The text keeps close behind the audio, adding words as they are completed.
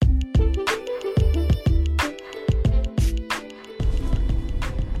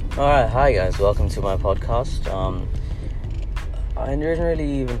Alright, hi guys, welcome to my podcast. I didn't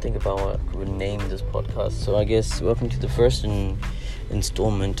really even think about what I would name this podcast, so I guess welcome to the first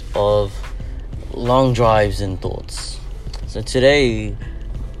installment of Long Drives and Thoughts. So today,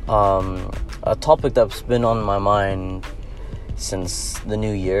 a topic that's been on my mind since the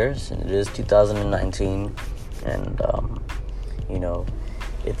new year, and it is 2019, and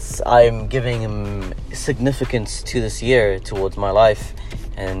I'm giving significance to this year towards my life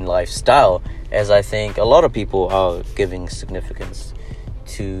and lifestyle, as I think a lot of people are giving significance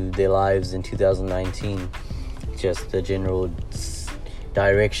to their lives in 2019. Just the general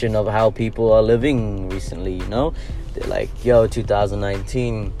direction of how people are living recently, they're like,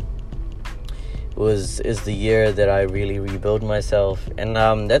 2019 is the year that I really rebuild myself, and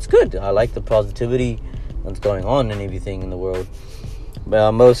that's good. I like the positivity that's going on and everything in the world,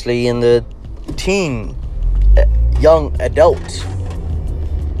 mostly in the teen, young adult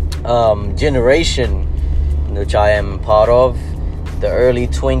generation, which I am part of. The early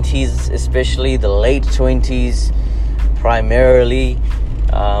 20s, especially the late 20s, primarily.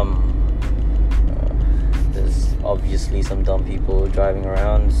 There's obviously some dumb people driving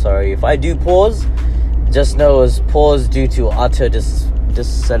around. Sorry if I do pause. Just know it's pause due to utter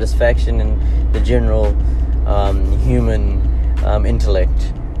dissatisfaction in the general human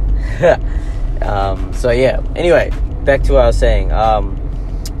intellect. Anyway, back to what I was saying.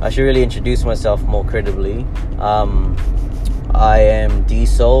 I should really introduce myself more credibly. I am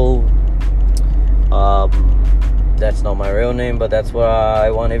D-Soul. That's not my real name, but that's what I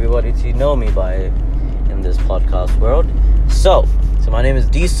want everybody to know me by in this podcast world. So my name is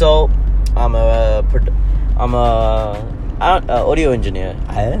D-Soul. I'm a audio engineer.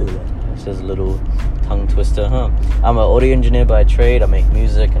 This is a little tongue twister, huh? I'm an audio engineer by trade. I make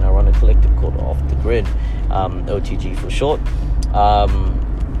music and I run a collective called Off the Grid, OTG for short.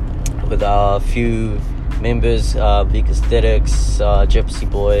 With a few members, Big Aesthetics, Gypsy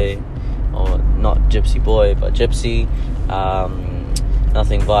Boy, or not Gypsy Boy, but Gypsy,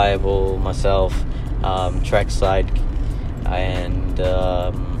 Nothing Viable, myself, Trackside, and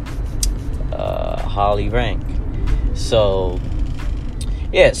Harley Rank. So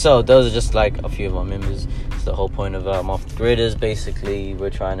those are just like a few of my members. So the whole point of Off the Grid is basically we're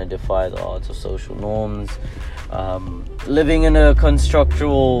trying to defy the odds of social norms. Living in a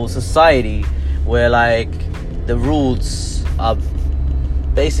constructual society where the rules are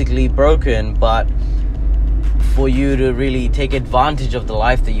basically broken, but for you to really take advantage of the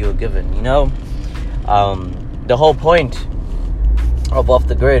life that you are given, the whole point of Off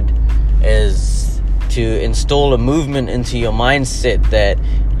the Grid is to install a movement into your mindset that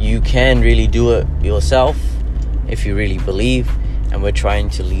you can really do it yourself if you really believe, and we're trying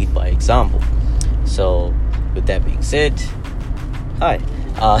to lead by example. So with that being said, hi.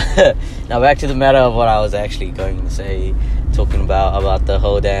 Now back to the matter of what I was actually going to say, talking about the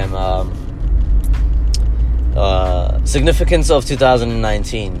whole damn significance of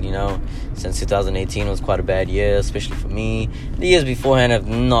 2019. Since 2018 was quite a bad year, especially for me. The years beforehand have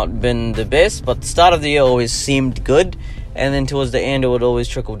not been the best, but the start of the year always seemed good, and then towards the end it would always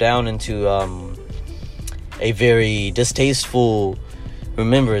trickle down into a very distasteful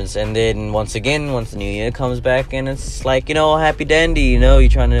remembrance. And then once the new year comes back, and it's like, happy dandy, you're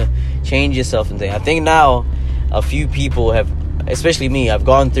trying to change yourself and things. I think now a few people have, especially me, I've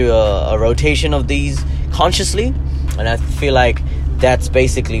gone through a rotation of these consciously, and I feel like that's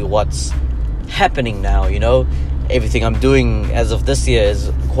basically what's happening now. Everything I'm doing as of this year is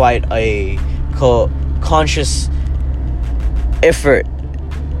quite a conscious effort,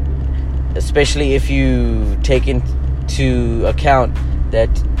 especially if you take into account that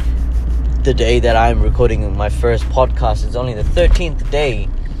the day that I'm recording my first podcast is only the 13th day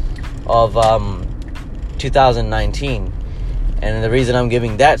of 2019. And the reason I'm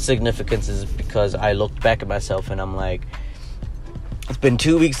giving that significance is because I looked back at myself and I'm like, it's been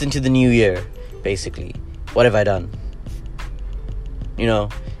 2 weeks into the new year, basically. What have I done?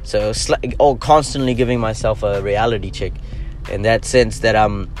 So constantly giving myself a reality check, in that sense that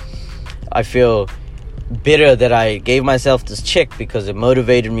I feel bitter that I gave myself this check, because it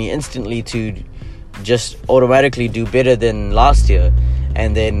motivated me instantly to just automatically do better than last year.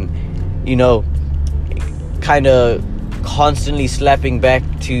 And then, kind of constantly slapping back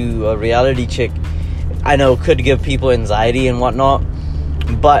to a reality check, I know could give people anxiety and whatnot,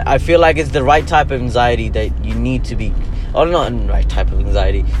 but I feel like it's the right type of anxiety that you need to be, or not the right type of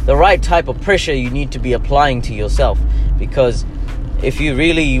anxiety, the right type of pressure you need to be applying to yourself. Because if you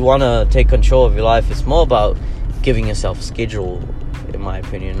really want to take control of your life, it's more about giving yourself a schedule, in my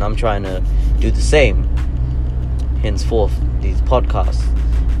opinion. I'm trying to do the same, henceforth, these podcasts.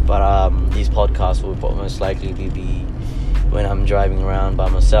 But these podcasts will most likely be when I'm driving around by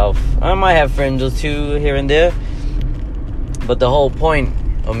myself. I might have friends or two here and there, but the whole point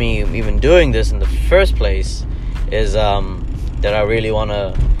of me even doing this in the first place is that I really want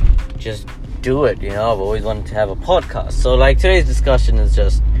to just do it. I've always wanted to have a podcast. So like today's discussion is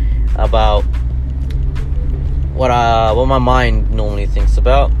just about what my mind normally thinks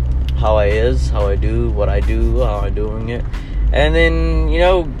about, how I do what I do, how I'm doing it, and then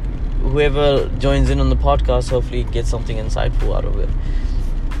whoever joins in on the podcast hopefully gets something insightful out of it.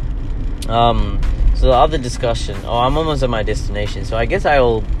 So the other discussion, I'm almost at my destination, so I guess I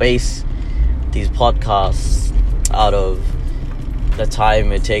will base these podcasts out of the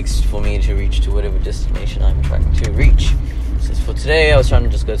time it takes for me to reach to whatever destination I'm trying to reach. So for today, I was trying to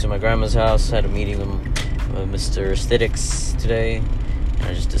just go to my grandma's house. I had a meeting with Mr. Aesthetics today, and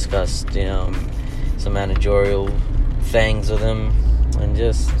I just discussed, some managerial things with him, and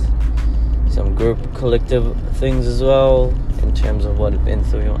just some group collective things as well, in terms of what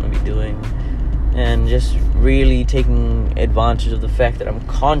events we want to be doing, and just really taking advantage of the fact that I'm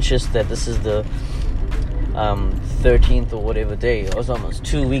conscious that this is the 13th or whatever day. It was almost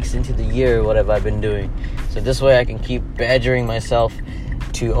 2 weeks into the year, whatever I've been doing. So this way I can keep badgering myself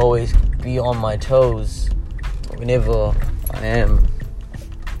to always be on my toes whenever I am.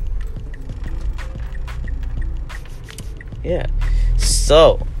 Yeah.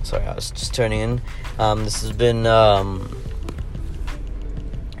 So, sorry, I was just turning in. This has been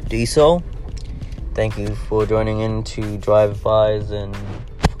Diesel. Thank you for joining in to Drive-Bys, and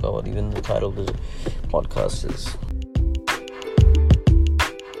I forgot what even the title of the podcast is.